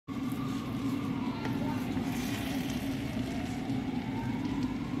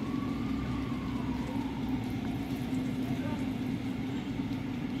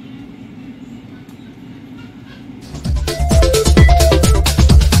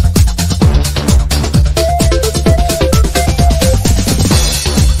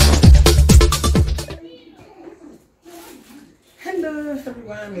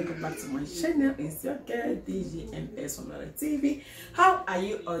It's your girl DGMS from Lala TV. How are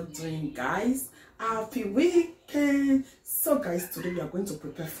you all doing, guys? Happy weekend. So guys, today we are going to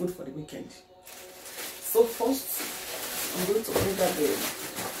prepare food for the weekend. So first, I'm going to order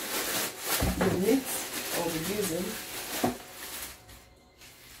the meat I'll be using.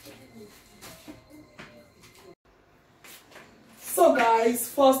 So guys,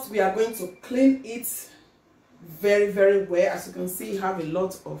 first we are going to clean it very well. As you can see, you have a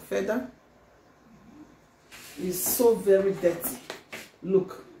lot of feather. It's so very dirty.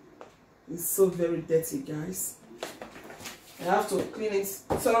 Look, it's so very dirty, guys. I have to clean it,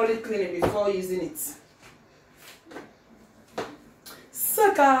 thoroughly clean it before using it.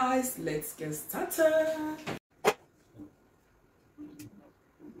 So guys, let's get started.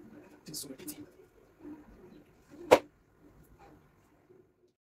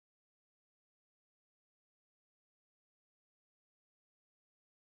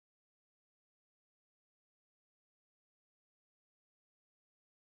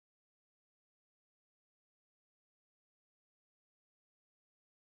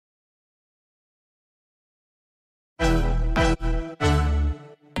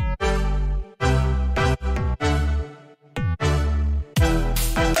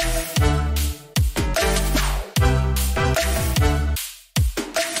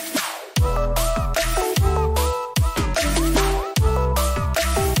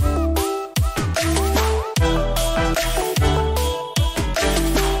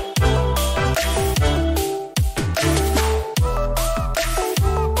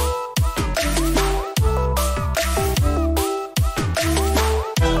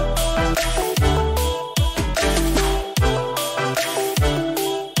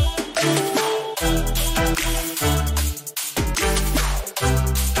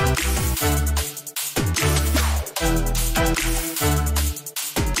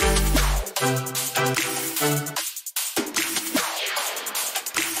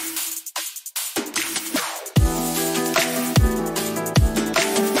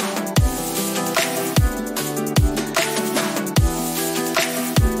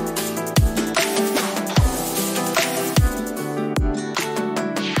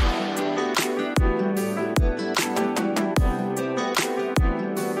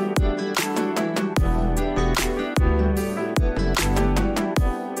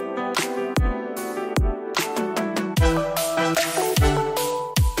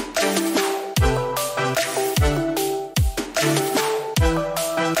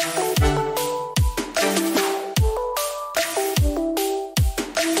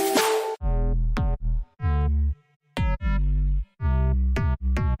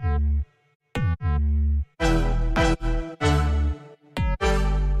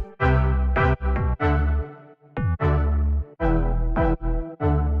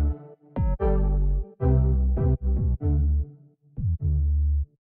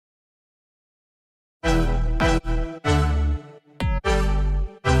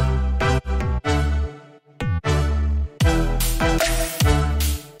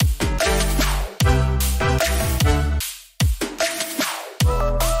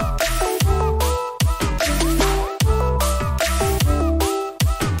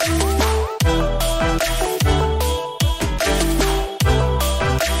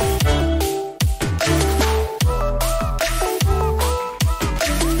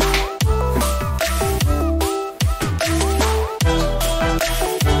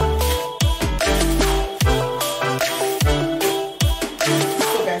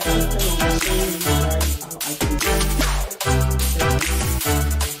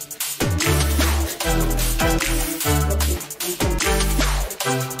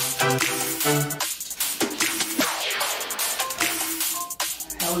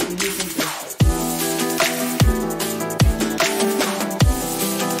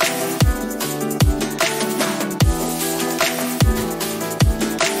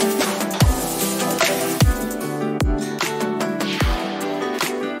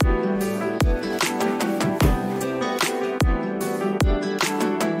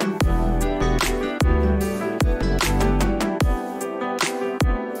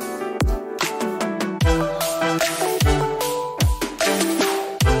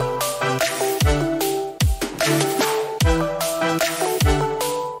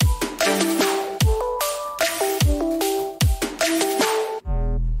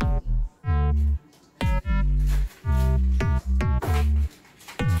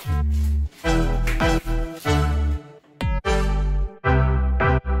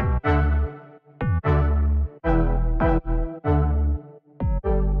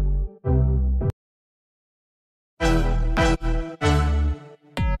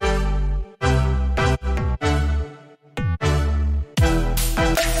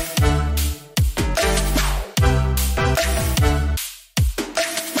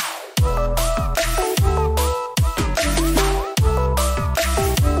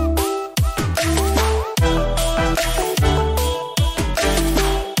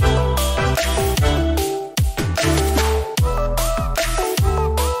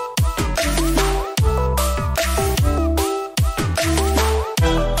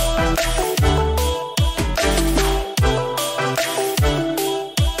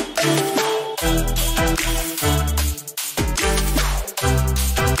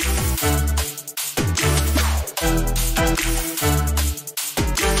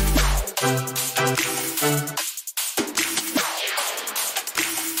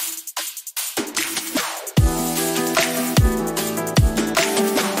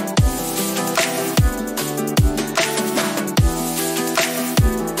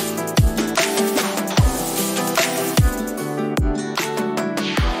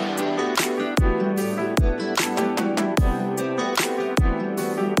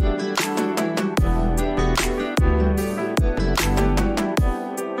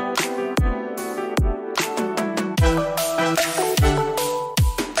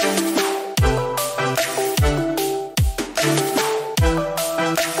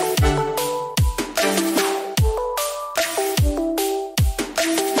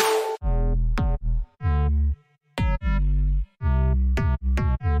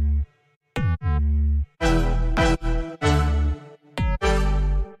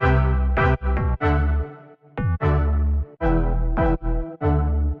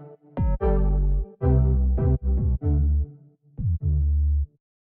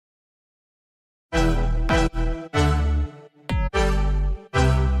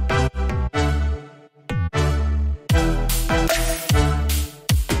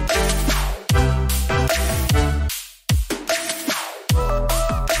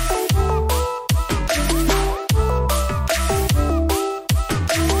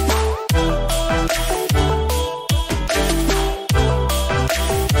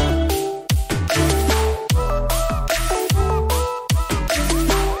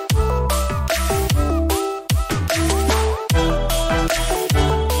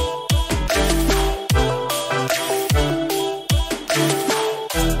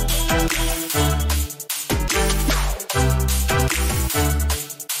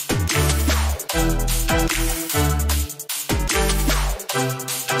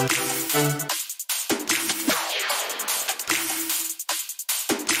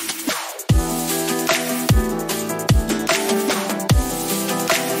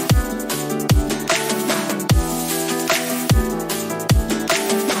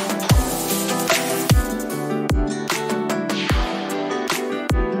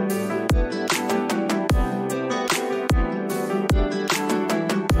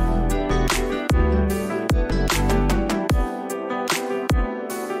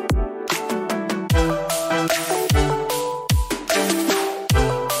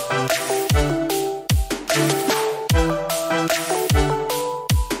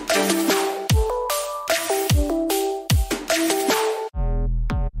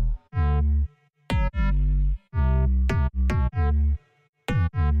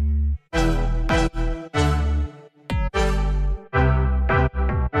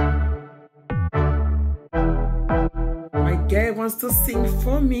 wants to sing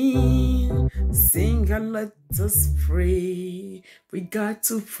for me. Sing and let us pray. We got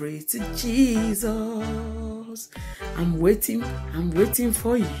to pray to Jesus. I'm waiting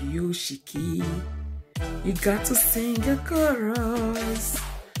for you, Shiki. You got to sing a chorus.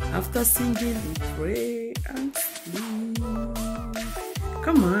 After singing, we pray and sleep.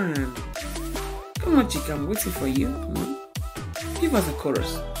 Come on. Come on, Chika, I'm waiting for you. Come on. Give us a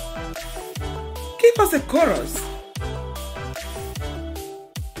chorus. Give us a chorus.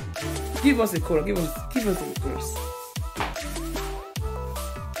 Give us a chorus. Give us a chorus.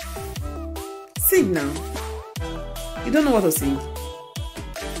 Sing now. You don't know what to sing.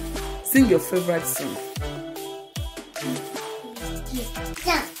 Sing your favorite song.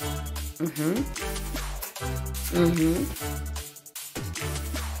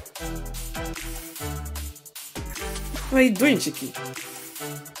 What are you doing, Chiki?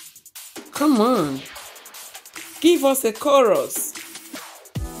 Come on. Give us a chorus.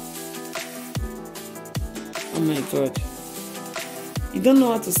 Oh my God. You don't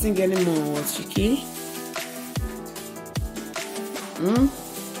know how to sing anymore, Chiki?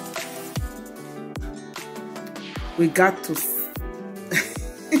 We got to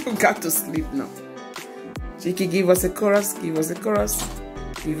we got to sleep now. Chiki, give us a chorus, give us a chorus.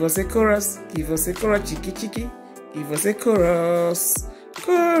 Give us a chorus, give us a chorus, Chiki. Give us a chorus.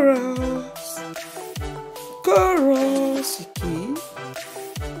 Chorus. Chorus, Chiki.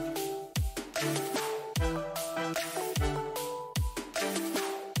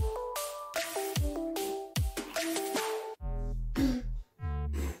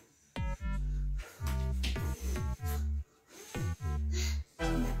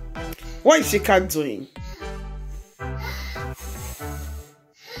 What is Chika doing?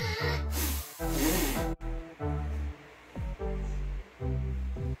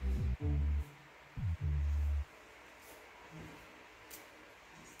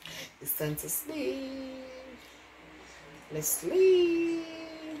 It's time to sleep. Let's sleep.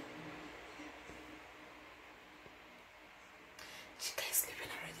 Chika is sleeping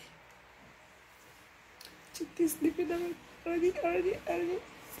already. Chika is sleeping already.